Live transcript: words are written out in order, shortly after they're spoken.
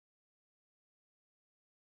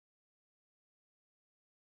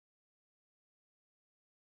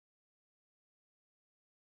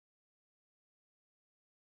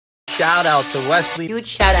shout out to Wesley. Huge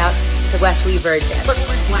shout out to Wesley Virgin.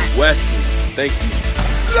 Wesley, thank you.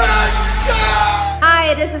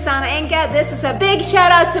 Hi, this is Anna Enka. This is a big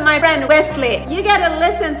shout out to my friend Wesley. You gotta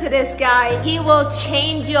listen to this guy. He will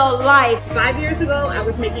change your life. 5 years ago, I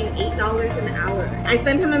was making $8 an hour. I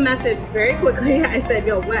sent him a message very quickly. I said,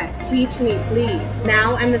 yo, Wes, teach me, please.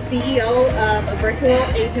 Now I'm the CEO of a virtual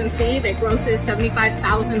agency that grosses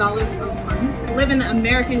 $75,000 per month. Living the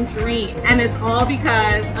American dream. And it's all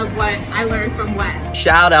because of what I learned from Wes.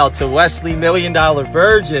 Shout out to Wesley, $1 Million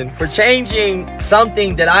Virgin, for changing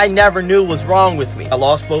something that I never knew was wrong with me. I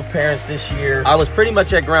lost both parents this year. I was pretty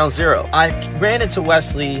much at ground zero. I ran into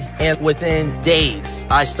Wesley, and within days,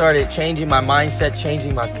 I started changing my mindset,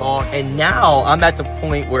 changing my thought, and now I'm at the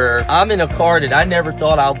point where I'm in a car that I never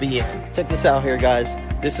thought I'll be in. Check this out here, guys.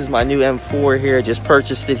 This is my new M4 here. Just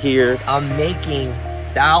purchased it here. I'm making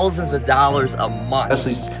thousands of dollars a month.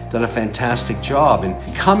 Wesley's done a fantastic job in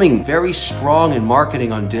becoming very strong in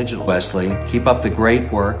marketing on digital. Wesley, keep up the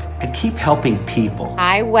great work and keep helping people.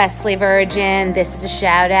 Hi, Wesley Virgin. This is a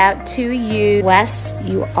shout out to you. Wes,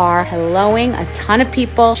 you are helloing a ton of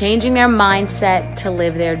people, changing their mindset to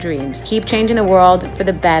live their dreams. Keep changing the world for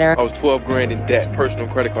the better. I was 12 grand in debt, personal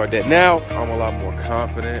credit card debt. Now I'm a lot more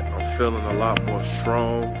confident. I'm feeling a lot more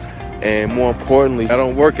strong. And more importantly, I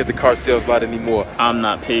don't work at the car sales lot anymore. I'm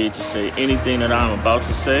not paid to say anything that I'm about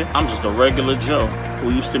to say. I'm just a regular Joe who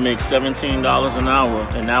used to make $17 an hour,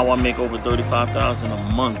 and now I make over $35,000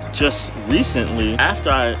 a month. Just recently, after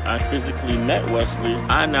I physically met Wesley,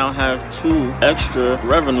 I now have 2 extra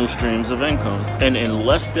revenue streams of income. And in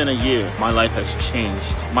less than a year, my life has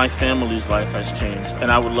changed. My family's life has changed.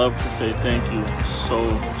 And I would love to say thank you so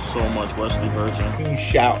much, Wesley Virgin. Huge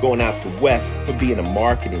shout going out to Wes for being a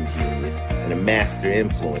marketing genius and a master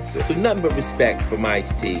influencer. So nothing but respect for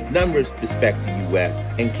Ice-T, nothing but respect for you, Wes,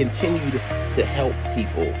 and continue to help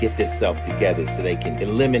people get themselves together so they can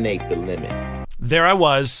eliminate the limits. There I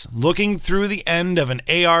was, looking through the end of an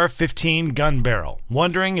AR-15 gun barrel,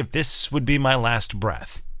 wondering if this would be my last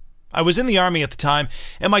breath. I was in the Army at the time,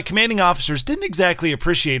 and my commanding officers didn't exactly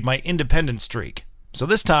appreciate my independent streak. So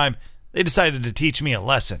this time, they decided to teach me a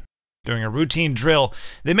lesson. During a routine drill,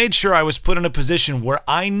 they made sure I was put in a position where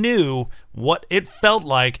I knew what it felt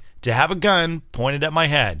like to have a gun pointed at my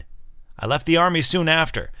head. I left the Army soon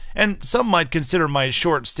after, and some might consider my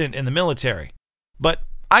short stint in the military. But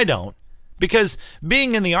I don't, because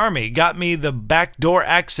being in the Army got me the backdoor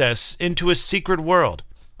access into a secret world.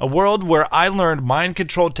 A world where I learned mind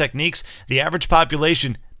control techniques the average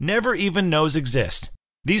population never even knows exist.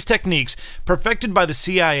 These techniques, perfected by the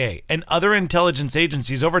CIA and other intelligence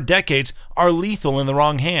agencies over decades, are lethal in the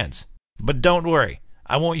wrong hands. But don't worry,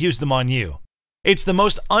 I won't use them on you. It's the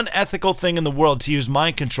most unethical thing in the world to use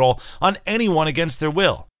mind control on anyone against their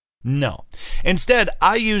will. No. Instead,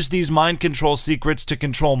 I use these mind control secrets to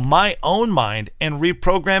control my own mind and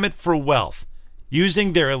reprogram it for wealth,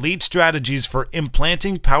 using their elite strategies for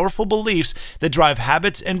implanting powerful beliefs that drive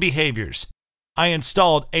habits and behaviors. I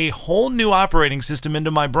installed a whole new operating system into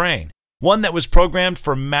my brain, one that was programmed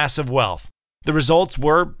for massive wealth. The results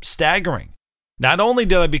were staggering. Not only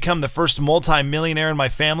did I become the first multi-millionaire in my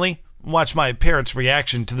family, watch my parents'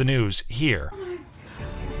 reaction to the news here. Oh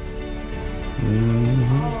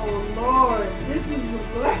Lord, this is a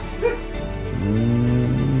blessing.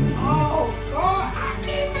 Oh God, I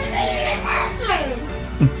can't believe it happened.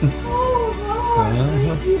 Oh Lord,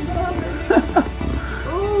 thank you, brother.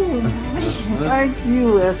 Thank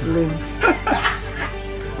you, Wesley.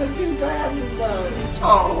 But you glad me, brother.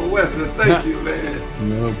 Oh, Wesley, thank you,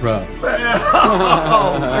 man. No problem.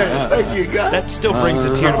 Oh, man, thank you, God. That still brings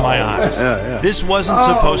a tear to my eyes. This wasn't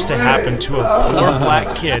supposed to happen to a poor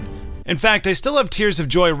black kid. In fact, I still have tears of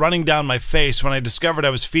joy running down my face when I discovered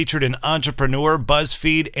I was featured in Entrepreneur,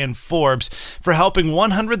 BuzzFeed, and Forbes for helping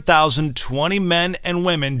 100,020 men and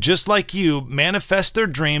women just like you manifest their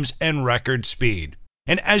dreams in record speed.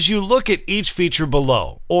 And as you look at each feature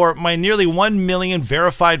below, or my nearly 1 million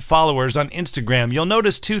verified followers on Instagram, you'll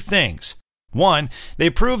notice 2 things. 1, they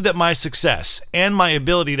prove that my success and my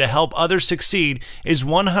ability to help others succeed is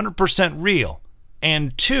 100% real.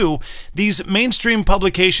 And 2, these mainstream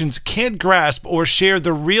publications can't grasp or share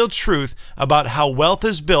the real truth about how wealth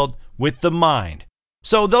is built with the mind.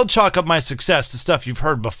 So they'll chalk up my success to stuff you've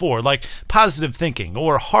heard before, like positive thinking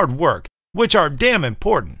or hard work, which are damn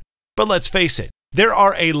important. But let's face it, there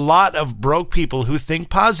are a lot of broke people who think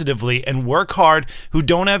positively and work hard who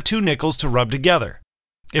don't have 2 nickels to rub together.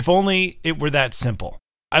 If only it were that simple.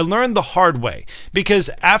 I learned the hard way because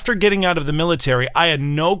after getting out of the military, I had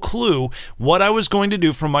no clue what I was going to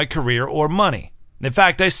do for my career or money. In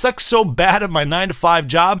fact, I sucked so bad at my 9-to-5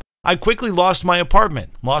 job, I quickly lost my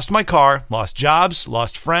apartment, lost my car, lost jobs,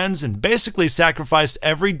 lost friends, and basically sacrificed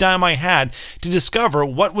every dime I had to discover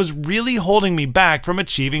what was really holding me back from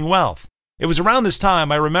achieving wealth. It was around this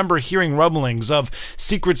time I remember hearing rumblings of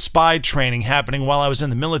secret spy training happening while I was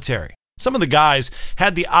in the military. Some of the guys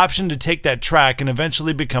had the option to take that track and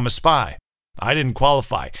eventually become a spy. I didn't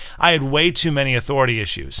qualify. I had way too many authority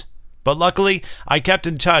issues. But luckily, I kept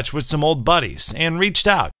in touch with some old buddies and reached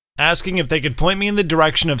out, asking if they could point me in the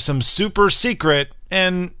direction of some super secret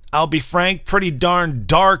and, I'll be frank, pretty darn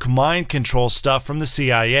dark mind control stuff from the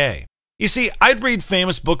CIA. You see, I'd read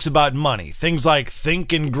famous books about money, things like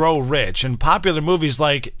Think and Grow Rich, and popular movies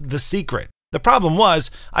like The Secret. The problem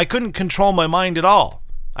was, I couldn't control my mind at all.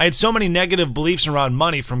 I had so many negative beliefs around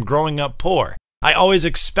money from growing up poor. I always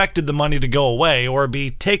expected the money to go away or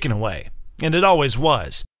be taken away, and it always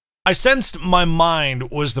was. I sensed my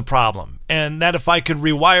mind was the problem, and that if I could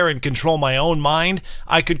rewire and control my own mind,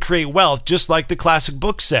 I could create wealth just like the classic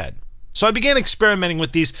book said. So I began experimenting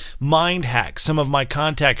with these mind hacks some of my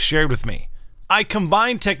contacts shared with me. I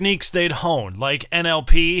combined techniques they'd honed, like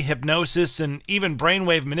NLP, hypnosis, and even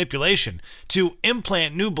brainwave manipulation, to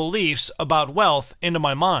implant new beliefs about wealth into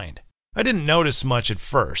my mind. I didn't notice much at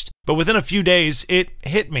first, but within a few days, it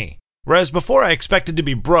hit me. Whereas before I expected to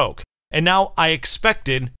be broke, and now I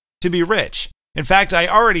expected to be rich. In fact, I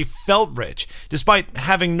already felt rich, despite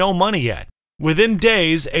having no money yet. Within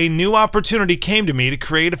days, a new opportunity came to me to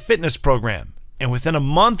create a fitness program, and within a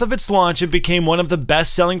month of its launch, it became one of the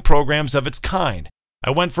best-selling programs of its kind.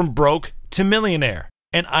 I went from broke to millionaire,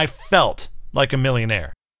 and I felt like a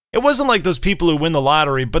millionaire. It wasn't like those people who win the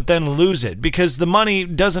lottery but then lose it because the money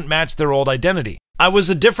doesn't match their old identity. I was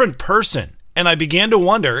a different person, and I began to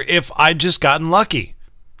wonder if I'd just gotten lucky.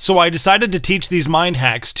 So I decided to teach these mind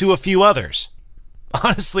hacks to a few others.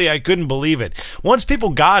 Honestly, I couldn't believe it. Once people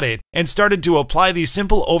got it and started to apply these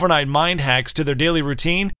simple overnight mind hacks to their daily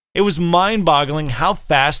routine, it was mind-boggling how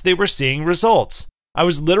fast they were seeing results. I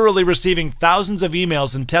was literally receiving thousands of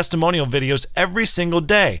emails and testimonial videos every single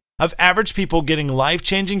day of average people getting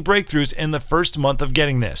life-changing breakthroughs in the first month of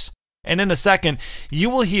getting this. And in a second, you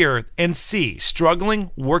will hear and see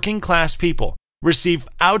struggling working-class people receive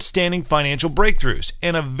outstanding financial breakthroughs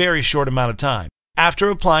in a very short amount of time after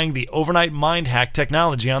applying the overnight mind hack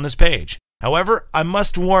technology on this page. However, I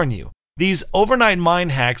must warn you, these overnight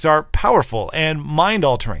mind hacks are powerful and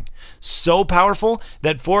mind-altering. So powerful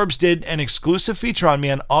that Forbes did an exclusive feature on me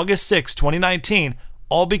on August 6, 2019,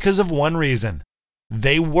 all because of one reason.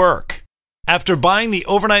 They work. After buying the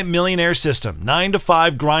Overnight Millionaire system,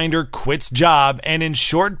 9-to-5 grinder quits job, and in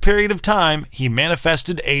short period of time, he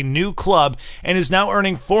manifested a new club and is now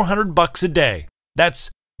earning $400 a day.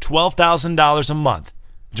 That's $12,000 a month.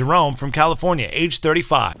 Jerome from California, age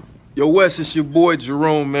 35. Yo, Wes, it's your boy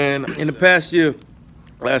Jerome, man. In the past year,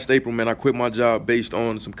 last April, man, I quit my job based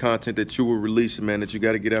on some content that you were releasing, man, that you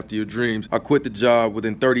got to get after your dreams. I quit the job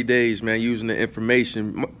within 30 days, man, using the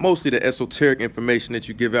information, mostly the esoteric information that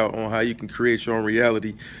you give out on how you can create your own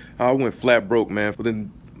reality. I went flat broke, man.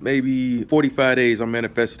 Within maybe 45 days, I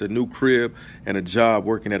manifested a new crib and a job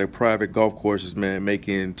working at a private golf courses, man,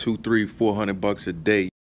 making $200, $300, $400 a day.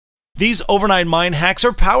 These overnight mind hacks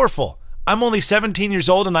are powerful. I'm only 17 years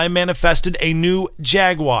old and I manifested a new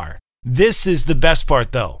Jaguar. This is the best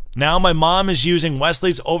part though. Now my mom is using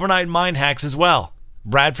Wesley's overnight mind hacks as well.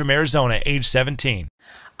 Brad from Arizona, age 17.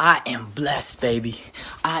 I am blessed, baby.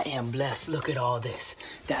 I am blessed. Look at all this.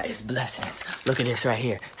 That is blessings. Look at this right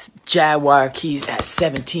here. Jaguar keys at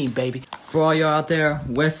 17, baby. For all y'all out there,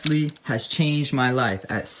 Wesley has changed my life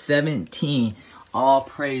at 17. All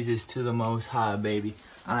praises to the Most High, baby.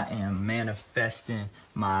 I am manifesting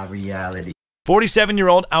my reality.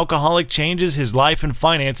 47-year-old alcoholic changes his life and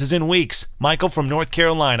finances in weeks. Michael from North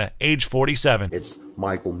Carolina, age 47. It's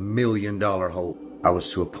Michael, $1 million hope. I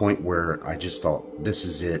was to a point where I just thought, this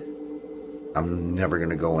is it. I'm never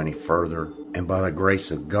going to go any further. And by the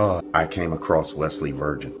grace of God, I came across Wesley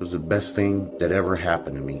Virgin. It was the best thing that ever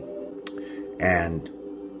happened to me. And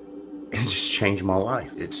it just changed my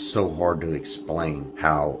life. It's so hard to explain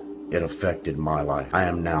how it affected my life. I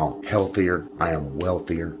am now healthier, I am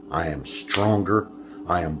wealthier, I am stronger,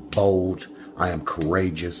 I am bold, I am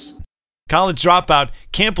courageous. College dropout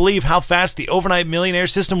can't believe how fast the overnight millionaire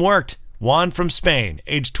system worked. Juan from Spain,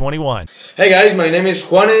 age 21. Hey guys, my name is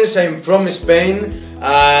Juanes, I'm from Spain,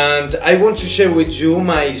 and I want to share with you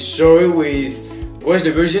my story with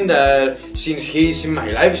Wesley Virgin, that since he's in my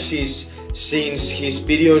life, since his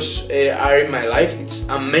videos are in my life, it's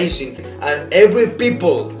amazing. And every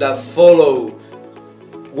people that follow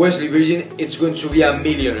Wesley Virgin, it's going to be a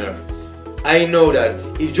millionaire. I know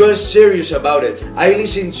that if you are serious about it, I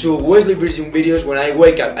listen to Wesley Virgin videos when I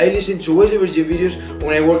wake up. I listen to Wesley Virgin videos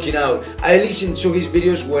when I'm working out. I listen to his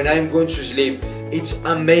videos when I'm going to sleep. It's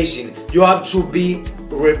amazing. You have to be,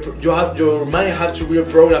 your mind have to be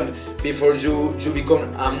reprogrammed before you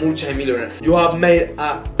become a multi-millionaire. You have made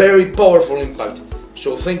a very powerful impact.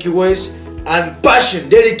 So thank you, Wes, and passion,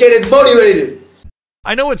 dedicated, motivated.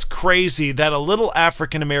 I know it's crazy that a little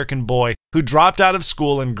African-American boy who dropped out of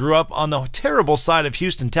school and grew up on the terrible side of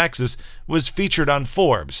Houston, Texas, was featured on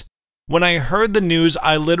Forbes. When I heard the news,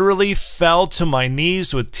 I literally fell to my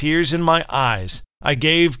knees with tears in my eyes. I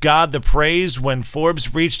gave God the praise when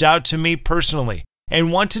Forbes reached out to me personally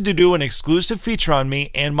and wanted to do an exclusive feature on me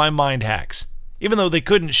and my mind hacks, even though they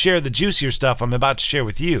couldn't share the juicier stuff I'm about to share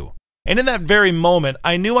with you. And in that very moment,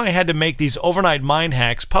 I knew I had to make these overnight mind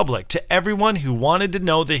hacks public to everyone who wanted to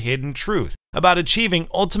know the hidden truth about achieving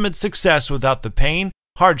ultimate success without the pain,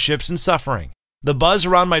 hardships, and suffering. The buzz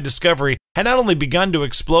around my discovery had not only begun to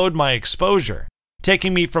explode my exposure,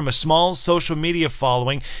 taking me from a small social media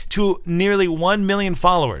following to nearly 1 million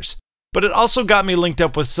followers, but it also got me linked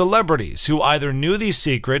up with celebrities who either knew these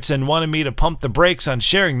secrets and wanted me to pump the brakes on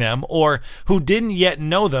sharing them, or who didn't yet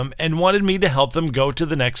know them and wanted me to help them go to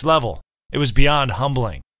the next level. It was beyond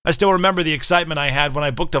humbling. I still remember the excitement I had when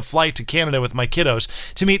I booked a flight to Canada with my kiddos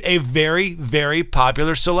to meet a very, very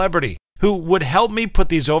popular celebrity who would help me put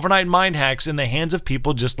these overnight mind hacks in the hands of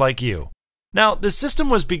people just like you. Now, the system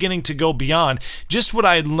was beginning to go beyond just what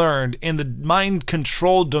I had learned in the mind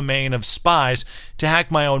control domain of spies to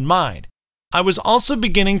hack my own mind. I was also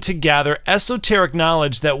beginning to gather esoteric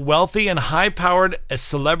knowledge that wealthy and high-powered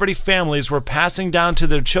celebrity families were passing down to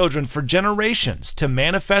their children for generations to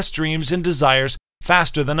manifest dreams and desires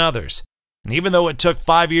faster than others. And even though it took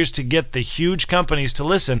 5 years to get the huge companies to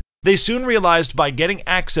listen, they soon realized by getting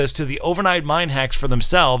access to the overnight mind hacks for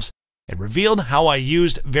themselves, it revealed how I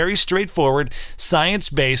used very straightforward,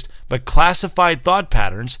 science-based, but classified thought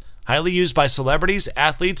patterns, highly used by celebrities,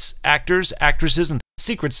 athletes, actors, actresses, and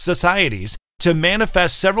secret societies, to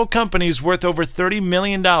manifest several companies worth over $30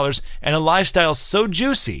 million and a lifestyle so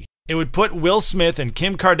juicy, it would put Will Smith and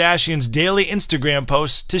Kim Kardashian's daily Instagram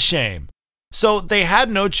posts to shame. So they had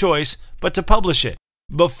no choice but to publish it,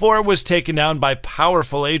 before it was taken down by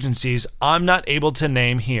powerful agencies I'm not able to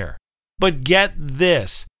name here. But get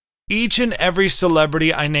this. Each and every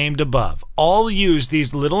celebrity I named above all use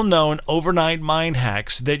these little-known overnight mind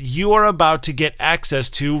hacks that you are about to get access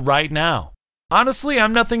to right now. Honestly,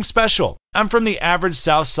 I'm nothing special. I'm from the average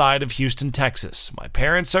south side of Houston, Texas. My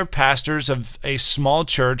parents are pastors of a small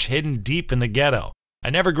church hidden deep in the ghetto. I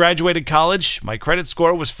never graduated college, my credit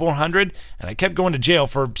score was 400, and I kept going to jail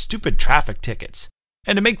for stupid traffic tickets.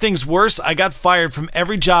 And to make things worse, I got fired from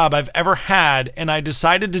every job I've ever had, and I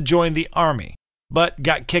decided to join the Army, but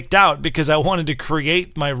got kicked out because I wanted to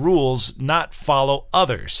create my rules, not follow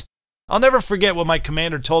others. I'll never forget what my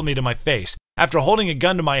commander told me to my face after holding a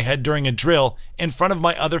gun to my head during a drill in front of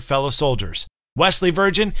my other fellow soldiers. Wesley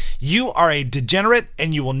Virgin, you are a degenerate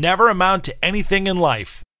and you will never amount to anything in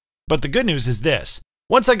life. But the good news is this.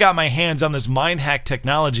 Once I got my hands on this mind hack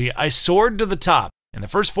technology, I soared to the top in the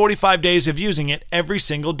first 45 days of using it every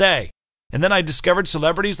single day. And then I discovered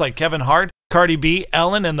celebrities like Kevin Hart, Cardi B,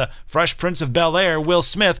 Ellen, and the Fresh Prince of Bel-Air, Will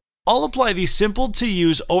Smith, all apply these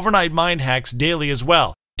simple-to-use overnight mind hacks daily as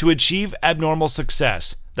well to achieve abnormal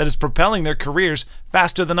success that is propelling their careers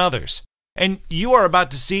faster than others. And you are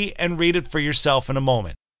about to see and read it for yourself in a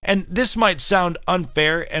moment. And this might sound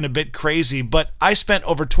unfair and a bit crazy, but I spent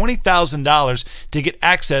over $20,000 to get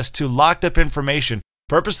access to locked up information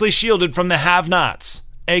purposely shielded from the have-nots,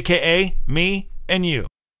 aka me and you.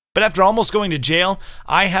 But after almost going to jail,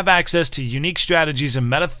 I have access to unique strategies and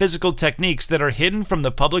metaphysical techniques that are hidden from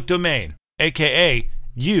the public domain, aka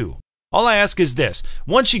you. All I ask is this: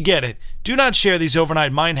 once you get it, do not share these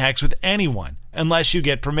overnight mind hacks with anyone unless you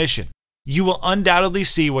get permission. You will undoubtedly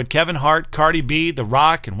see what Kevin Hart, Cardi B, The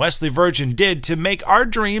Rock, and Wesley Virgin did to make our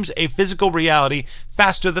dreams a physical reality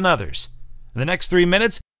faster than others. In the next 3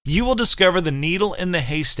 minutes, you will discover the needle in the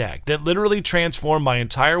haystack that literally transformed my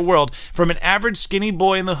entire world from an average skinny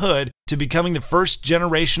boy in the hood to becoming the first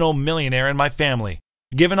generational millionaire in my family.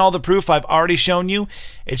 Given all the proof I've already shown you,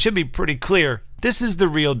 it should be pretty clear this is the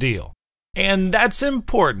real deal. And that's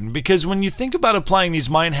important because when you think about applying these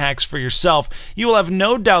mind hacks for yourself, you will have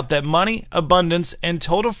no doubt that money, abundance, and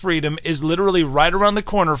total freedom is literally right around the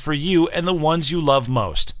corner for you and the ones you love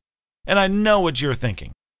most. And I know what you're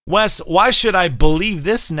thinking. Wes, why should I believe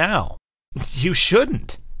this now? You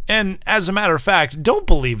shouldn't. And as a matter of fact, don't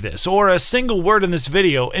believe this or a single word in this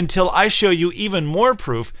video until I show you even more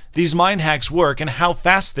proof these mind hacks work and how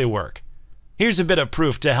fast they work. Here's a bit of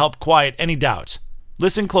proof to help quiet any doubts.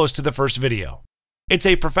 Listen close to the first video. It's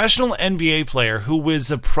a professional NBA player who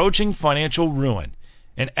was approaching financial ruin.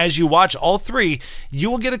 And as you watch all three,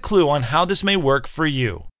 you will get a clue on how this may work for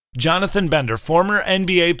you. Jonathan Bender, former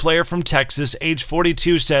NBA player from Texas, age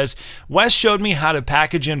 42, says, Wes showed me how to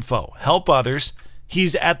package info, help others.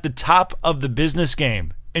 He's at the top of the business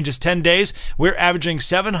game. In just 10 days, we're averaging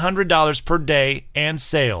 $700 per day and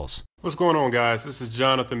sales. What's going on, guys? This is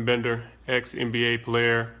Jonathan Bender, ex-NBA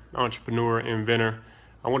player, entrepreneur, inventor.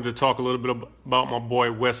 I wanted to talk a little bit about my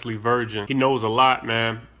boy Wesley Virgin. He knows a lot,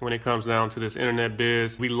 man, when it comes down to this internet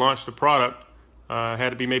biz. We launched the product, had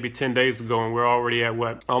to be maybe 10 days ago, and we're already at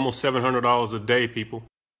what? Almost $700 a day, people.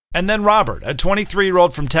 And then Robert, a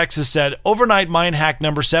 23-year-old from Texas, said, overnight mind hack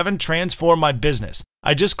number 7 transformed my business.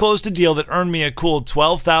 I just closed a deal that earned me a cool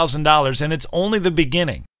 $12,000, and it's only the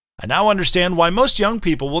beginning. I now understand why most young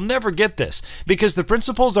people will never get this, because the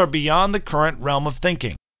principles are beyond the current realm of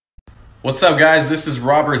thinking. What's up, guys? This is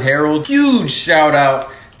Robert Harold. Huge shout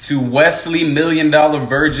out to Wesley, $1 Million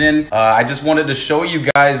Virgin. I just wanted to show you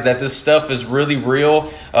guys that this stuff is really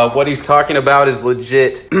real. What he's talking about is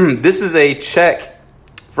legit. This is a check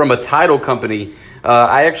from a title company.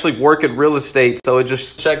 I actually work in real estate, so it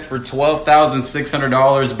just checked for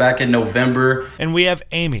 $12,600 back in November. And we have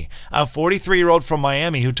Amy, a 43-year-old from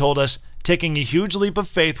Miami, who told us, taking a huge leap of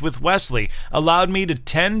faith with Wesley allowed me to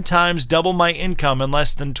 10 times double my income in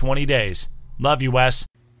less than 20 days. Love you, Wes.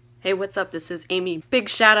 Hey, what's up? This is Amy. Big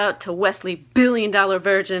shout out to Wesley, $1 Billion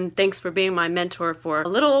Virgin. Thanks for being my mentor for a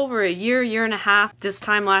little over a year and a half. This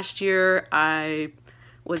time last year, I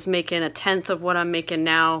was making 1/10 of what I'm making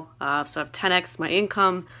now. So I've 10x my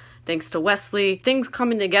income thanks to Wesley. Things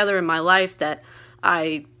coming together in my life that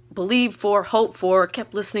I believed for, hoped for,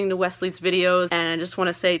 kept listening to Wesley's videos. And I just want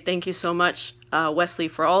to say thank you so much, Wesley,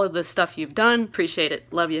 for all of the stuff you've done. Appreciate it.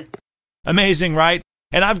 Love you. Amazing, right?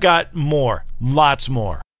 And I've got more, lots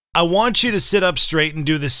more. I want you to sit up straight and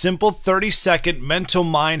do this simple 30-second mental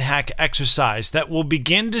mind hack exercise that will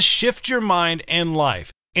begin to shift your mind and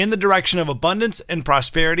life in the direction of abundance and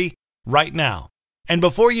prosperity right now. And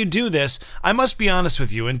before you do this, I must be honest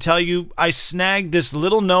with you and tell you I snagged this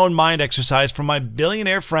little-known mind exercise from my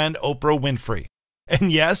billionaire friend Oprah Winfrey.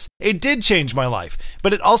 And yes, it did change my life,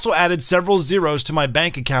 but it also added several zeros to my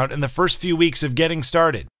bank account in the first few weeks of getting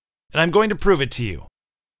started. And I'm going to prove it to you.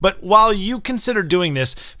 But while you consider doing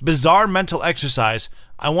this bizarre mental exercise,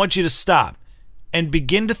 I want you to stop and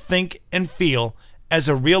begin to think and feel as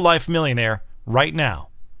a real-life millionaire right now.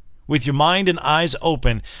 With your mind and eyes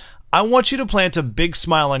open, I want you to plant a big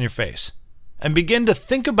smile on your face and begin to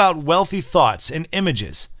think about wealthy thoughts and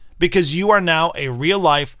images because you are now a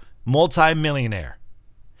real-life multi-millionaire.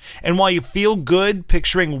 And while you feel good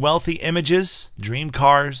picturing wealthy images, dream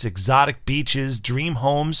cars, exotic beaches, dream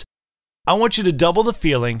homes, I want you to double the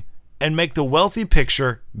feeling and make the wealthy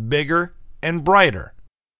picture bigger and brighter.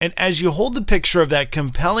 And as you hold the picture of that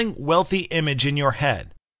compelling wealthy image in your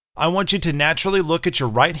head, I want you to naturally look at your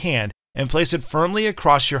right hand and place it firmly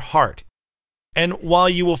across your heart. And while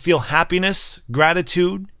you will feel happiness,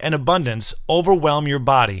 gratitude, and abundance overwhelm your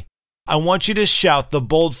body, I want you to shout the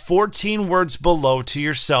bold 14 words below to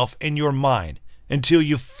yourself in your mind until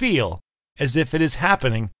you feel as if it is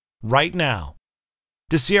happening right now.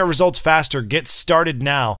 To see our results faster, get started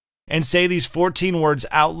now and say these 14 words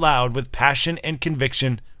out loud with passion and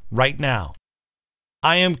conviction right now.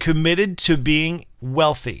 I am committed to being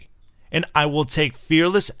wealthy, and I will take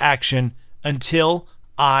fearless action until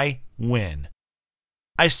I win.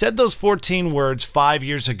 I said those 14 words 5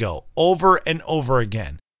 years ago, over and over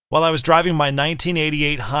again, while I was driving my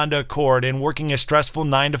 1988 Honda Accord and working a stressful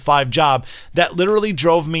 9-to-5 job that literally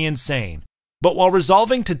drove me insane. But while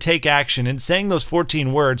resolving to take action and saying those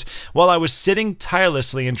 14 words while I was sitting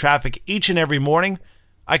tirelessly in traffic each and every morning,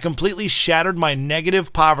 I completely shattered my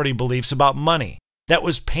negative poverty beliefs about money that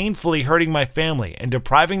was painfully hurting my family and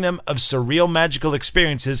depriving them of surreal magical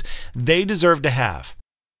experiences they deserve to have.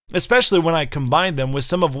 Especially when I combined them with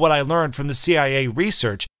some of what I learned from the CIA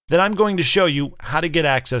research that I'm going to show you how to get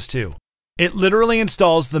access to. It literally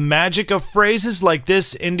installs the magic of phrases like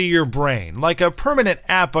this into your brain, like a permanent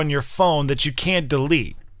app on your phone that you can't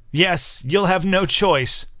delete. Yes, you'll have no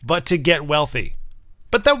choice but to get wealthy.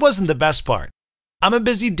 But that wasn't the best part. I'm a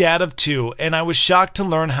busy dad of 2, and I was shocked to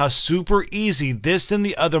learn how super easy this and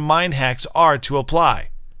the other mind hacks are to apply.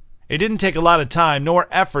 It didn't take a lot of time nor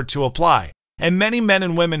effort to apply, and many men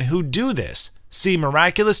and women who do this see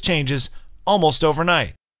miraculous changes almost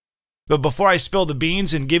overnight. But before I spill the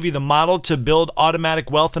beans and give you the model to build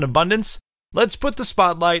automatic wealth and abundance, let's put the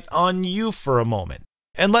spotlight on you for a moment.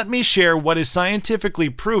 And let me share what is scientifically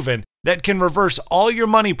proven that can reverse all your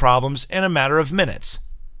money problems in a matter of minutes.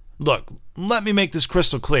 Look, let me make this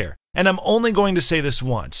crystal clear, and I'm only going to say this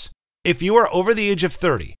once. If you are over the age of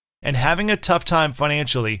 30 and having a tough time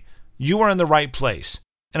financially, you are in the right place.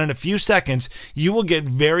 And in a few seconds, you will get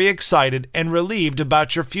very excited and relieved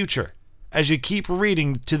about your future as you keep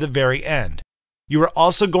reading to the very end. You are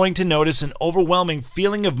also going to notice an overwhelming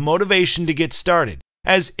feeling of motivation to get started,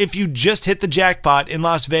 as if you just hit the jackpot in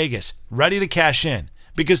Las Vegas, ready to cash in,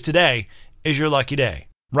 because today is your lucky day.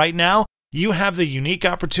 Right now, you have the unique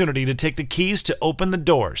opportunity to take the keys to open the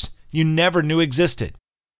doors you never knew existed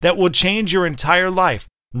that will change your entire life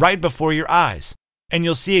right before your eyes, and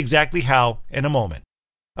you'll see exactly how in a moment.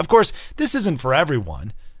 Of course, this isn't for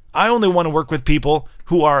everyone. I only want to work with people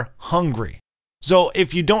who are hungry. So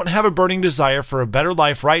if you don't have a burning desire for a better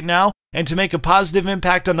life right now and to make a positive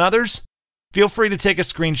impact on others, feel free to take a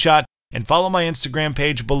screenshot and follow my Instagram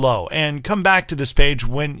page below and come back to this page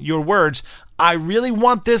when your words, "I really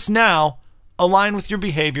want this now," align with your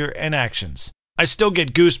behavior and actions. I still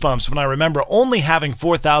get goosebumps when I remember only having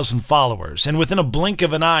 4,000 followers, and within a blink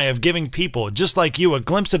of an eye of giving people just like you a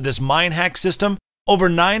glimpse of this mind hack system, over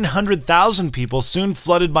 900,000 people soon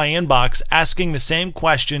flooded my inbox asking the same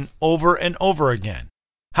question over and over again.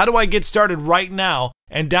 How do I get started right now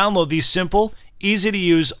and download these simple,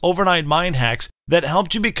 easy-to-use overnight mind hacks that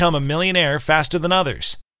helped you become a millionaire faster than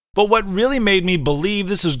others? But what really made me believe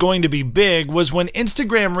this was going to be big was when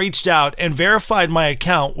Instagram reached out and verified my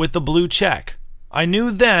account with the blue check. I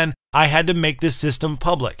knew then I had to make this system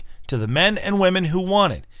public to the men and women who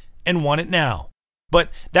want it, and want it now. But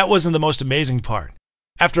that wasn't the most amazing part.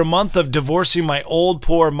 After a month of divorcing my old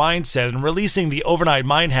poor mindset and releasing the overnight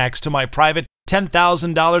mind hacks to my private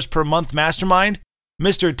 $10,000 per month mastermind,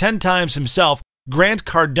 Mr. 10 Times himself, Grant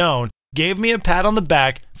Cardone, gave me a pat on the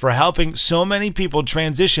back for helping so many people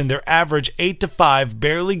transition their average 8 to 5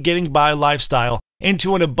 barely getting by lifestyle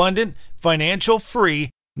into an abundant, financial free,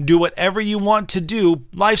 do whatever you want to do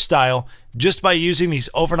lifestyle just by using these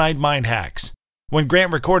overnight mind hacks. When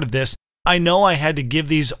Grant recorded this, I know I had to give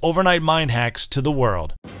these overnight mind hacks to the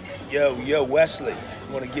world. Yo, Wesley,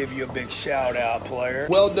 I want to give you a big shout out, player.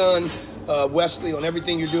 Well done, Wesley, on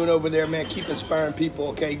everything you're doing over there, man. Keep inspiring people,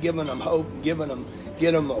 okay? Giving them hope, getting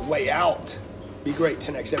them a way out. Be great,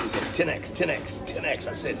 10x everything. 10x.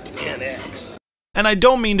 I said 10x. And I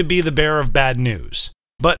don't mean to be the bearer of bad news,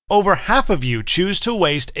 but over half of you choose to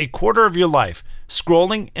waste a quarter of your life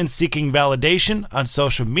scrolling and seeking validation on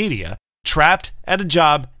social media, trapped at a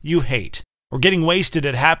job you hate, or getting wasted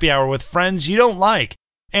at happy hour with friends you don't like,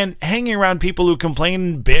 and hanging around people who complain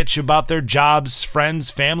and bitch about their jobs,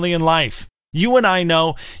 friends, family, and life. You and I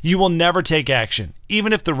know you will never take action,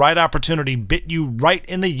 even if the right opportunity bit you right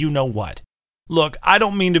in the you-know-what. Look, I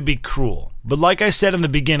don't mean to be cruel, but like I said in the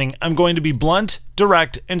beginning, I'm going to be blunt,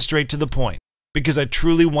 direct, and straight to the point, because I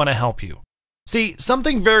truly want to help you. See,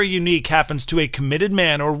 something very unique happens to a committed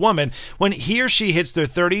man or woman when he or she hits their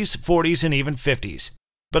 30s, 40s, and even 50s.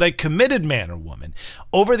 But a committed man or woman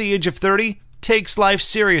over the age of 30 takes life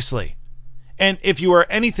seriously. And if you are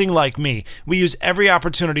anything like me, we use every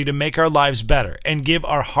opportunity to make our lives better and give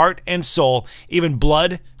our heart and soul, even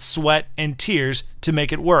blood, sweat, and tears to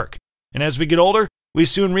make it work. And as we get older, we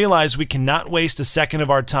soon realize we cannot waste a second of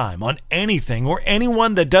our time on anything or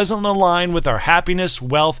anyone that doesn't align with our happiness,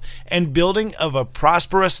 wealth, and building of a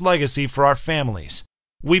prosperous legacy for our families.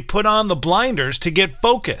 We put on the blinders to get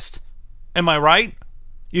focused. Am I right?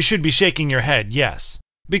 You should be shaking your head, yes.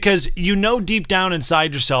 Because you know deep down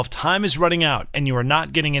inside yourself time is running out and you are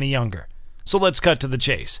not getting any younger. So let's cut to the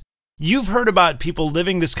chase. You've heard about people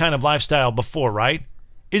living this kind of lifestyle before, right?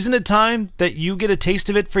 Isn't it time that you get a taste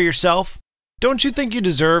of it for yourself? Don't you think you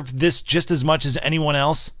deserve this just as much as anyone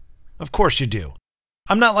else? Of course you do.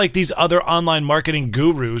 I'm not like these other online marketing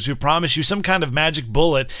gurus who promise you some kind of magic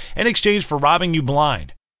bullet in exchange for robbing you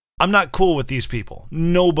blind. I'm not cool with these people.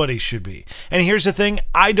 Nobody should be. And here's the thing,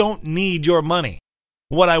 I don't need your money.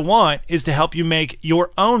 What I want is to help you make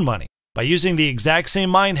your own money by using the exact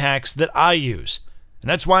same mind hacks that I use. And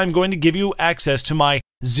that's why I'm going to give you access to my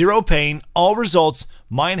zero pain, all results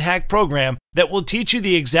mind hack program that will teach you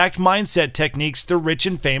the exact mindset techniques the rich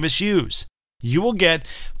and famous use. You will get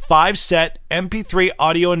 5-set MP3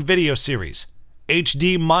 audio and video series,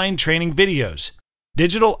 HD mind training videos,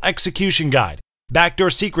 digital execution guide, backdoor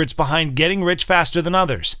secrets behind getting rich faster than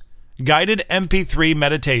others, guided MP3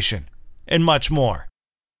 meditation, and much more.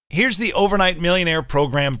 Here's the Overnight Millionaire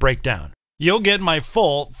program breakdown. You'll get my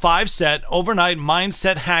full 5-set Overnight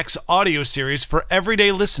Mindset Hacks audio series for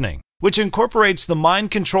everyday listening, which incorporates the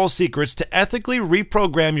mind control secrets to ethically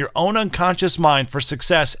reprogram your own unconscious mind for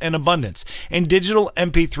success and abundance in digital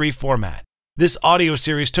MP3 format. This audio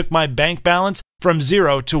series took my bank balance from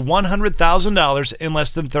 $0 to $100,000 in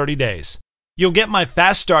less than 30 days. You'll get my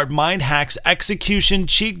Fast Start Mind Hacks Execution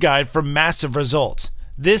Cheat Guide for massive results.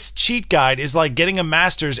 This cheat guide is like getting a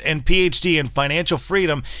master's and PhD in financial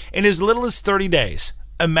freedom in as little as 30 days.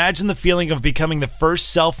 Imagine the feeling of becoming the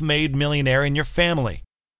first self-made millionaire in your family.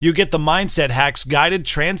 You get the Mindset Hacks Guided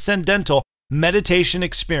Transcendental Meditation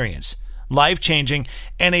Experience, life-changing,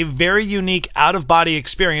 and a very unique out-of-body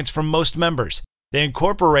experience for most members. They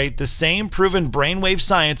incorporate the same proven brainwave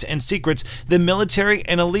science and secrets the military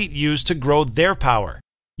and elite use to grow their power.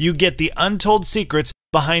 You get the untold secrets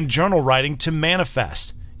behind journal writing to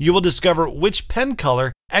manifest. You will discover which pen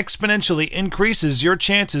color exponentially increases your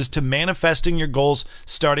chances to manifesting your goals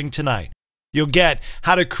starting tonight. You'll get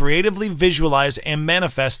how to creatively visualize and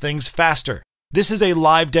manifest things faster. This is a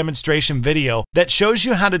live demonstration video that shows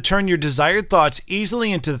you how to turn your desired thoughts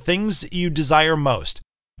easily into things you desire most.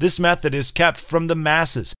 This method is kept from the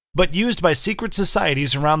masses, but used by secret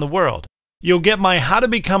societies around the world. You'll get my How to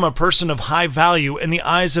Become a Person of High Value in the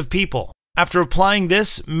Eyes of People. After applying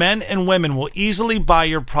this, men and women will easily buy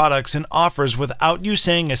your products and offers without you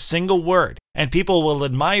saying a single word, and people will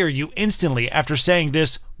admire you instantly after saying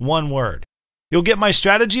this one word. You'll get my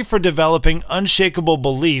strategy for developing unshakable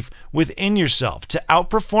belief within yourself to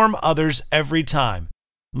outperform others every time.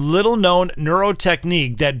 Little known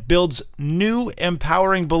neurotechnique that builds new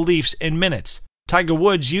empowering beliefs in minutes. Tiger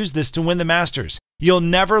Woods used this to win the Masters. You'll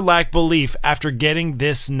never lack belief after getting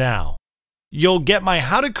this now. You'll get my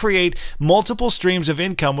How to Create Multiple Streams of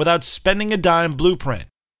Income Without Spending a Dime blueprint.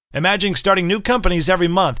 Imagine starting new companies every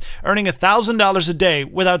month, earning $1,000 a day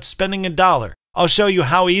without spending a dollar. I'll show you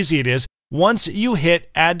how easy it is once you hit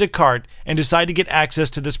Add to Cart and decide to get access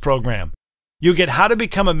to this program. You'll get How to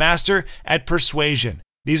Become a Master at Persuasion.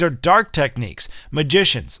 These are dark techniques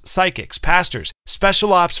magicians, psychics, pastors,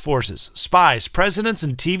 special ops forces, spies, presidents,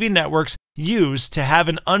 and TV networks use to have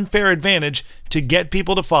an unfair advantage to get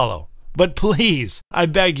people to follow. But please, I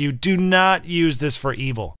beg you, do not use this for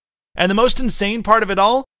evil. And the most insane part of it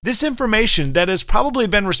all? This information that has probably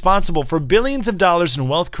been responsible for billions of dollars in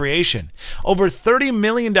wealth creation, over $30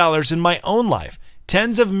 million in my own life,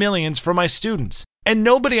 tens of millions for my students, and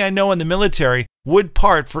nobody I know in the military would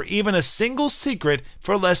part for even a single secret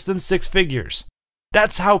for less than 6 figures.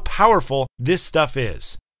 That's how powerful this stuff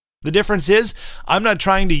is. The difference is, I'm not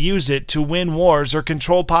trying to use it to win wars or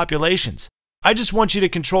control populations. I just want you to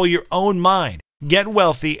control your own mind, get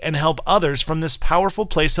wealthy, and help others from this powerful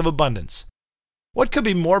place of abundance. What could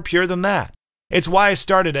be more pure than that? It's why I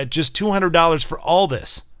started at just $200 for all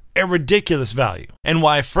this, a ridiculous value, and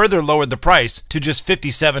why I further lowered the price to just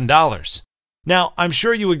 $57. Now, I'm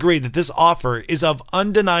sure you agree that this offer is of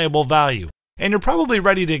undeniable value, and you're probably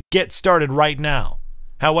ready to get started right now.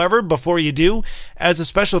 However, before you do, as a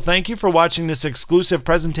special thank you for watching this exclusive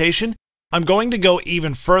presentation, I'm going to go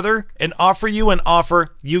even further and offer you an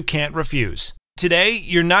offer you can't refuse. Today,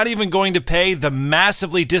 you're not even going to pay the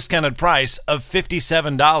massively discounted price of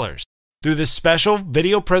 $57. Through this special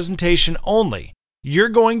video presentation only, you're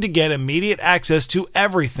going to get immediate access to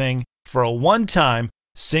everything for a one-time,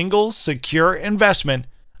 single, secure investment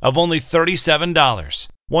of only $37.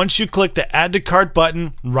 Once you click the Add to Cart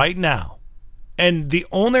button right now. And the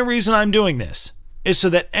only reason I'm doing this is so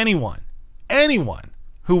that anyone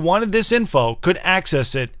who wanted this info could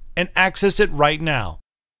access it and access it right now.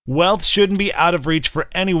 Wealth shouldn't be out of reach for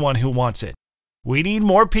anyone who wants it. We need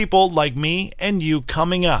more people like me and you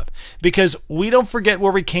coming up because we don't forget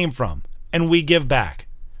where we came from and we give back.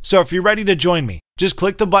 So if you're ready to join me, just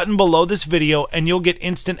click the button below this video and you'll get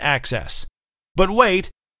instant access. But wait,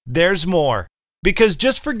 there's more. Because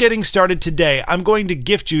just for getting started today, I'm going to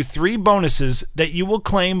gift you 3 bonuses that you will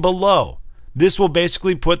claim below. This will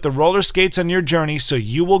basically put the roller skates on your journey so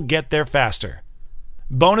you will get there faster.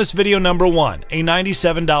 Bonus video number 1, a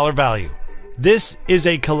 $97 value. This is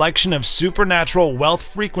a collection of supernatural wealth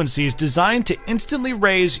frequencies designed to instantly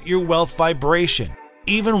raise your wealth vibration,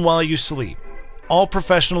 even while you sleep. All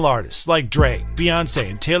professional artists like Drake, Beyonce,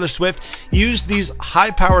 and Taylor Swift use these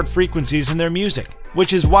high-powered frequencies in their music,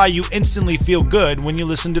 which is why you instantly feel good when you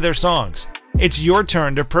listen to their songs. It's your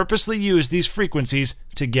turn to purposely use these frequencies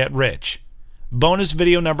to get rich. Bonus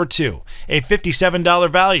video number 2, a $57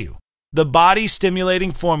 value. The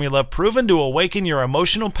body-stimulating formula proven to awaken your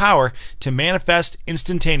emotional power to manifest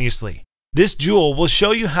instantaneously. This jewel will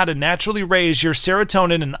show you how to naturally raise your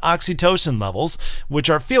serotonin and oxytocin levels, which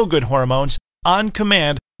are feel-good hormones, on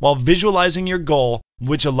command while visualizing your goal,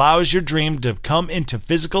 which allows your dream to come into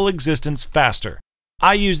physical existence faster.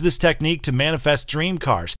 I use this technique to manifest dream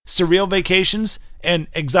cars, surreal vacations, and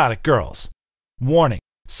exotic girls. Warning: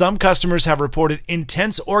 Some customers have reported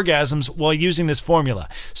intense orgasms while using this formula,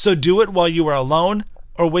 so do it while you are alone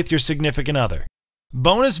or with your significant other.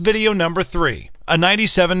 Bonus video number 3, a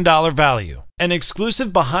 $97 value. An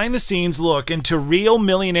exclusive behind-the-scenes look into real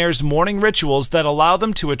millionaires' morning rituals that allow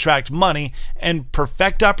them to attract money and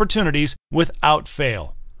perfect opportunities without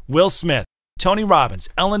fail. Will Smith, Tony Robbins,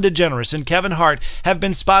 Ellen DeGeneres, and Kevin Hart have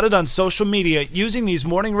been spotted on social media using these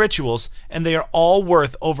morning rituals, and they are all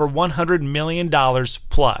worth over $100 million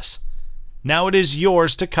plus. Now it is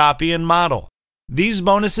yours to copy and model. These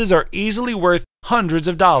bonuses are easily worth hundreds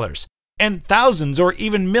of dollars, and thousands or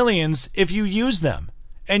even millions if you use them.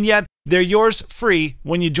 And yet, they're yours free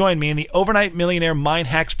when you join me in the Overnight Millionaire Mind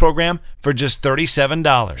Hacks program for just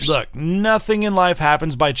 $37. Look, nothing in life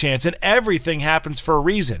happens by chance, and everything happens for a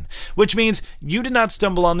reason, which means you did not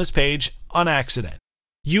stumble on this page on accident.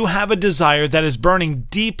 You have a desire that is burning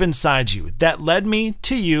deep inside you that led me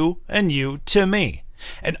to you and you to me.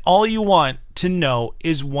 And all you want to know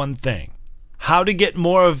is one thing: how to get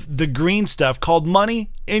more of the green stuff called money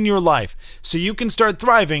in your life so you can start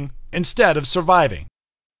thriving instead of surviving.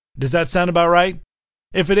 Does that sound about right?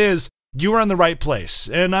 If it is, you are in the right place,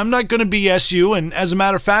 and I'm not going to BS you, and as a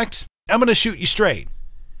matter of fact, I'm going to shoot you straight.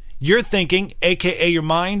 Your thinking, aka your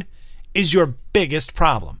mind, is your biggest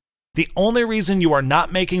problem. The only reason you are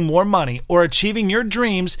not making more money or achieving your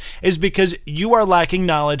dreams is because you are lacking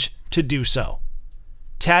knowledge to do so.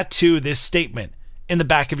 Tattoo this statement in the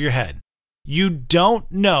back of your head. You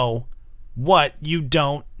don't know what you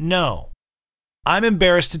don't know. I'm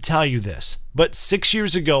embarrassed to tell you this, but 6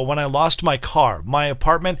 years ago when I lost my car, my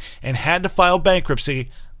apartment, and had to file bankruptcy,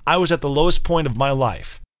 I was at the lowest point of my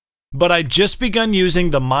life. But I just begun using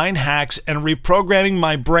the mind hacks and reprogramming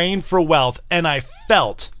my brain for wealth, and I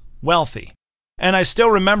felt wealthy. And I still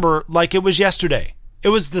remember like it was yesterday. It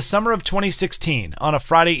was the summer of 2016 on a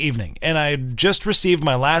Friday evening, and I had just received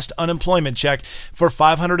my last unemployment check for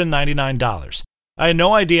 $599. I had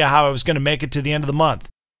no idea how I was going to make it to the end of the month.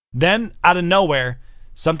 Then, out of nowhere,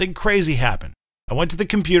 something crazy happened. I went to the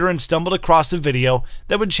computer and stumbled across a video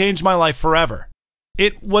that would change my life forever.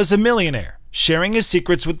 It was a millionaire sharing his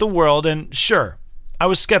secrets with the world, and sure, I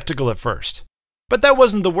was skeptical at first. But that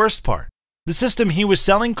wasn't the worst part. The system he was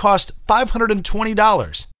selling cost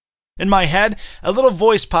 $520. In my head, a little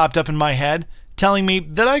voice popped up in my head telling me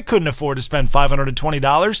that I couldn't afford to spend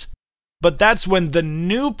 $520. But that's when the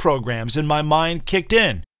new programs in my mind kicked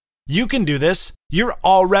in. You can do this. You're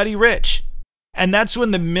already rich. And that's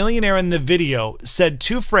when the millionaire in the video said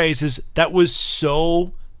two phrases that was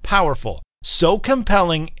so powerful, so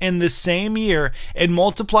compelling. In the same year, it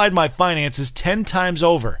multiplied my finances 10 times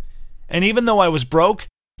over. And even though I was broke,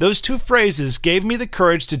 those two phrases gave me the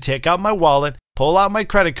courage to take out my wallet, pull out my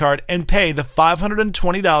credit card, and pay the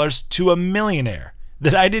 $520 to a millionaire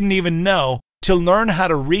that I didn't even know to learn how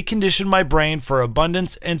to recondition my brain for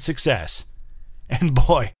abundance and success. And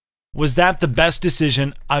boy, was that the best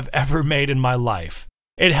decision I've ever made in my life.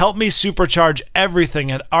 It helped me supercharge everything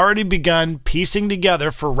I'd already begun piecing together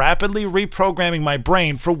for rapidly reprogramming my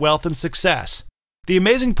brain for wealth and success. The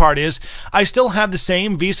amazing part is, I still have the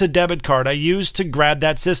same Visa debit card I used to grab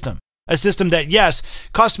that system. A system that, yes,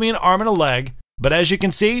 cost me an arm and a leg, but as you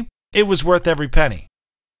can see, it was worth every penny.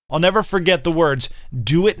 I'll never forget the words,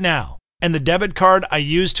 "Do it now," and the debit card I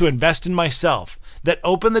used to invest in myself that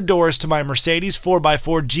opened the doors to my Mercedes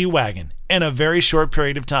 4x4 G-Wagon in a very short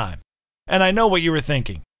period of time. And I know what you were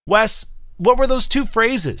thinking. Wes, what were those two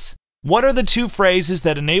phrases? What are the two phrases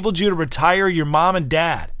that enabled you to retire your mom and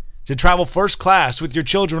dad, to travel first class with your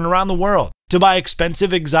children around the world, to buy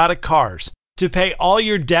expensive exotic cars, to pay all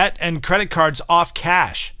your debt and credit cards off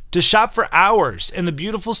cash, to shop for hours in the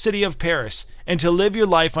beautiful city of Paris, and to live your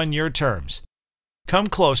life on your terms? Come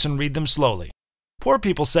close and read them slowly. Poor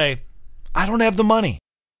people say, "I don't have the money."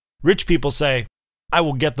 Rich people say, "I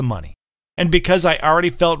will get the money." And because I already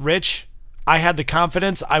felt rich, I had the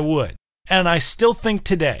confidence I would. And I still think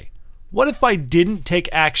today, what if I didn't take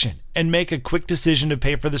action and make a quick decision to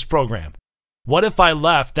pay for this program? What if I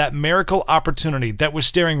left that miracle opportunity that was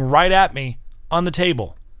staring right at me on the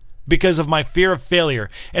table because of my fear of failure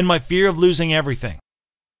and my fear of losing everything?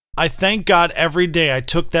 I thank God every day I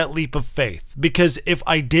took that leap of faith, because if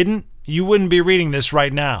I didn't, you wouldn't be reading this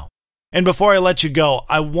right now. And before I let you go,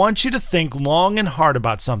 I want you to think long and hard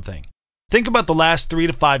about something. Think about the last 3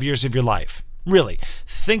 to 5 years of your life. Really,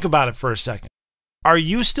 think about it for a second. Are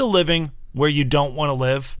you still living where you don't want to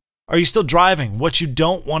live? Are you still driving what you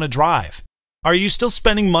don't want to drive? Are you still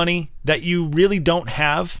spending money that you really don't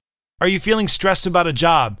have? Are you feeling stressed about a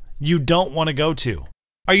job you don't want to go to?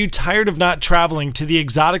 Are you tired of not traveling to the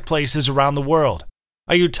exotic places around the world?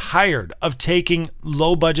 Are you tired of taking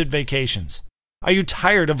low-budget vacations? Are you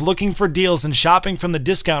tired of looking for deals and shopping from the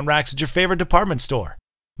discount racks at your favorite department store?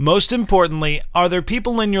 Most importantly, are there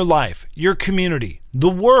people in your life, your community, the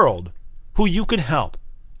world, who you could help,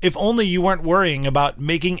 if only you weren't worrying about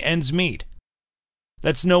making ends meet?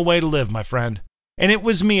 That's no way to live, my friend. And it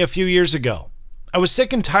was me a few years ago. I was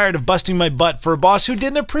sick and tired of busting my butt for a boss who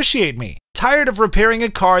didn't appreciate me, tired of repairing a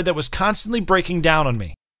car that was constantly breaking down on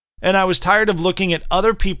me. And I was tired of looking at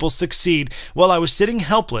other people succeed while I was sitting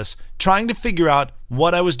helpless, trying to figure out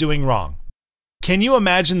what I was doing wrong. Can you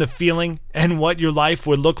imagine the feeling and what your life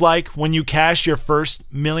would look like when you cash your first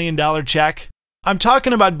 $1 million check? I'm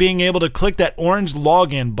talking about being able to click that orange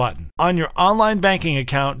login button on your online banking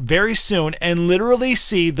account very soon and literally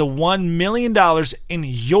see the $1 million in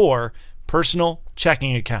your personal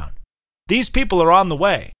checking account. These people are on the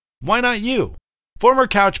way. Why not you? Former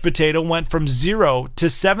couch potato went from $0 to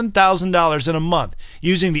 $7,000 in a month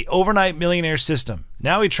using the overnight millionaire system.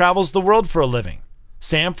 Now he travels the world for a living.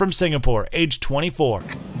 Sam from Singapore, age 24.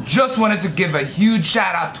 Just wanted to give a huge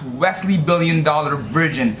shout out to Wesley $1 Billion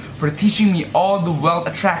Virgin for teaching me all the wealth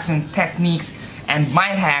attraction techniques and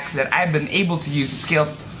mind hacks that I've been able to use to scale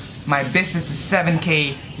my business to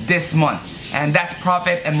 7K this month. And that's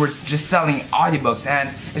profit, and we're just selling audiobooks. And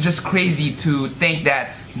it's just crazy to think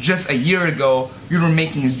that just a year ago we were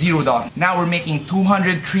making $0. Now we're making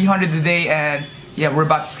 200, 300 a day, and yeah, we're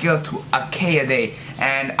about to scale to a K a day.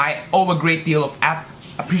 And I owe a great deal of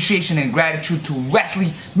appreciation and gratitude to Wesley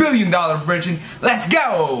 $1 Billion Virgin. Let's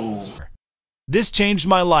go! This changed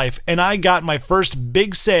my life, and I got my first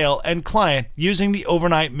big sale and client using the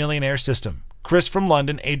overnight millionaire system. Chris from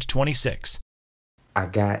London, age 26. I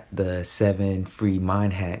got the 7 free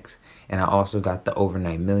mind hacks, and I also got the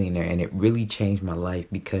overnight millionaire, and it really changed my life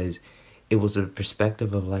because it was a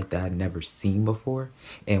perspective of life that I'd never seen before.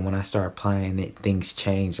 And when I started applying it, things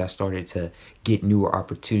changed. I started to get newer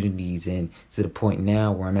opportunities, and to the point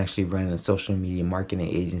now where I'm actually running a social media marketing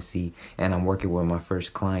agency and I'm working with my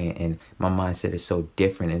first client, and my mindset is so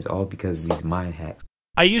different. It's all because of these mind hacks.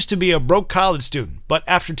 I used to be a broke college student, but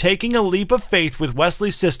after taking a leap of faith with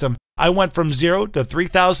Wesley's system, I went from $0 to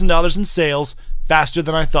 $3,000 in sales faster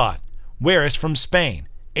than I thought. Waris from Spain,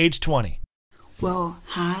 age 20. Well,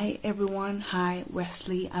 hi everyone. Hi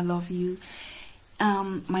Wesley, I love you.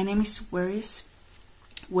 My name is Waris.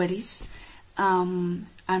 I'm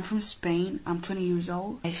from Spain. I'm 20 years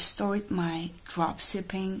old. I started my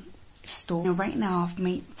dropshipping store. And right now I've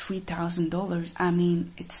made $3,000. I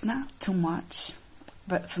mean, it's not too much,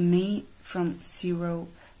 but for me, from $0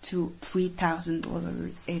 to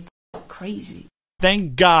 $3,000, it's crazy.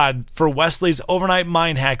 Thank God for Wesley's overnight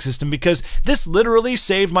mind hack system, because this literally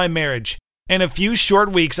saved my marriage. In a few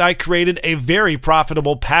short weeks, I created a very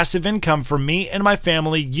profitable passive income for me and my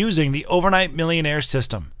family using the overnight millionaire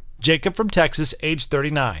system. Jacob from Texas, age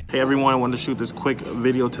 39. Hey everyone, I wanted to shoot this quick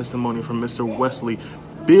video testimony from Mr. Wesley,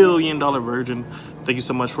 $1 Billion Virgin. Thank you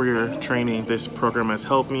so much for your training. This program has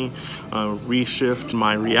helped me reshift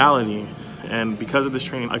my reality. And because of this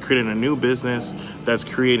training, I created a new business that's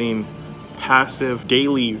creating passive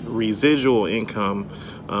daily residual income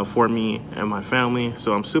for me and my family.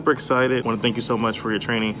 So I'm super excited. I want to thank you so much for your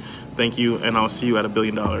training. Thank you, and I'll see you at $1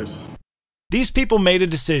 billion. These people made a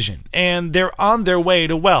decision, and they're on their way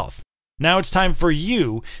to wealth. Now it's time for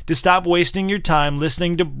you to stop wasting your time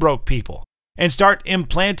listening to broke people and start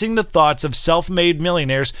implanting the thoughts of self-made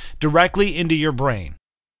millionaires directly into your brain.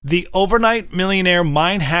 The Overnight Millionaire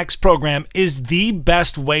Mind Hacks program is the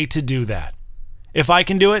best way to do that. If I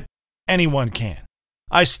can do it, anyone can.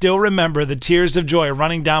 I still remember the tears of joy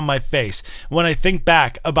running down my face when I think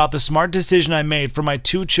back about the smart decision I made for my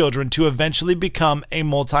 2 children to eventually become a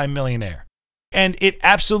multimillionaire. And it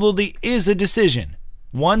absolutely is a decision,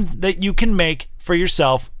 one that you can make for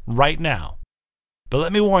yourself right now. But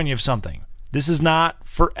let me warn you of something. This is not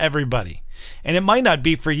for everybody, and it might not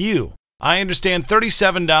be for you. I understand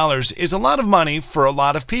 $37 is a lot of money for a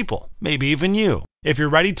lot of people, maybe even you. If you're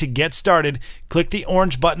ready to get started, click the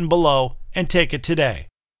orange button below and take it today.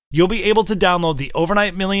 You'll be able to download the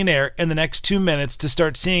Overnight Millionaire in the next 2 minutes to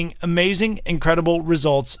start seeing amazing, incredible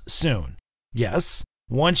results soon. Yes,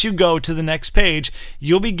 once you go to the next page,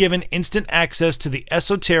 you'll be given instant access to the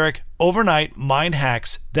esoteric overnight mind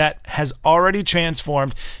hacks that has already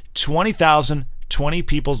transformed 20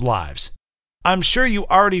 people's lives. I'm sure you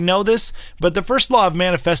already know this, but the first law of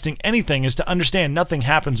manifesting anything is to understand nothing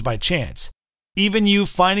happens by chance. Even you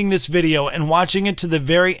finding this video and watching it to the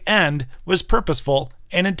very end was purposeful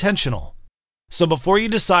and intentional. So before you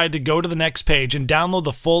decide to go to the next page and download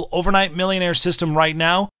the full Overnight Millionaire system right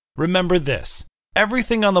now, remember this.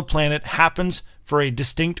 Everything on the planet happens for a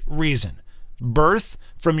distinct reason. Birth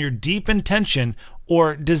from your deep intention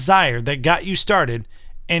or desire that got you started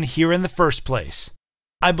and here in the first place.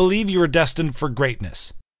 I believe you are destined for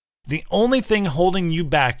greatness. The only thing holding you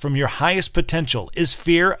back from your highest potential is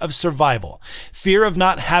fear of survival, fear of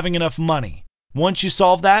not having enough money. Once you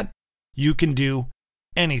solve that, you can do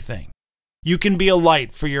anything. You can be a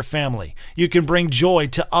light for your family. You can bring joy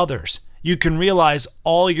to others. You can realize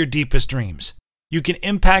all your deepest dreams. You can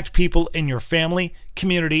impact people in your family,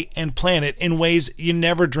 community, and planet in ways you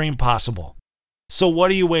never dreamed possible. So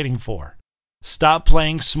what are you waiting for? Stop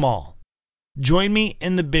playing small. Join me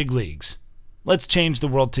in the big leagues. Let's change the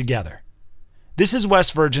world together. This is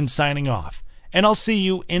Wes Virgin signing off, and I'll see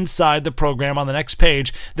you inside the program on the next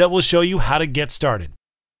page that will show you how to get started.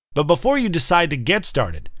 But before you decide to get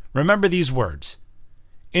started, remember these words.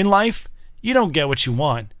 In life, you don't get what you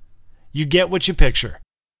want. You get what you picture.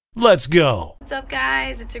 Let's go. What's up,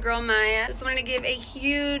 guys? It's your girl Maya. Just wanted to give a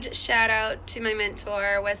huge shout out to my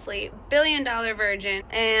mentor, Wesley, $1 billion virgin.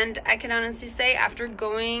 And I can honestly say, after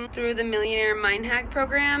going through the Millionaire Mind Hack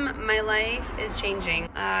program, my life is changing.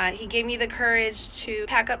 He gave me the courage to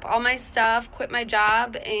pack up all my stuff, quit my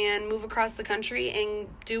job, and move across the country and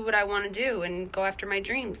do what I want to do and go after my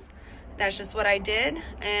dreams. That's just what I did.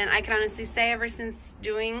 And I can honestly say, ever since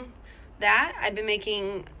doing that, I've been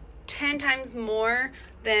making 10 times more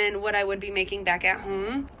than what I would be making back at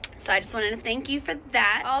home. So I just wanted to thank you for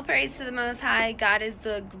that. All praise to the Most High. God is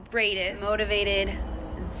the greatest. Motivated,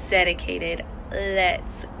 dedicated.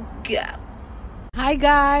 Let's go. Hi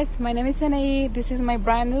guys, my name is Anae. This is my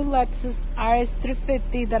brand new Lexus RS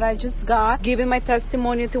 350 that I just got. Giving my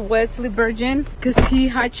testimony to Wesley Virgin because he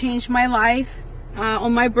had changed my life.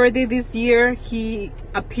 On my birthday this year, he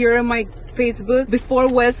appeared on my Facebook. Before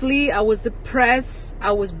Wesley, I was depressed,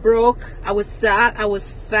 I was broke, I was sad, I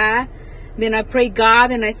was fat. Then I prayed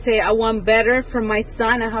God and I say I want better for my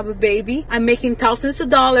son. I have a baby. I'm making thousands of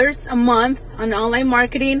dollars a month on online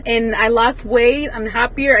marketing and I lost weight. I'm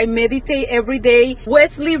happier. I meditate every day.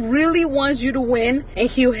 Wesley really wants you to win and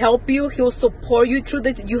he'll help you. He'll support you through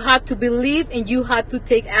that. You have to believe and you have to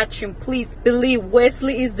take action. Please believe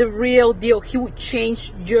Wesley is the real deal. He will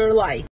change your life.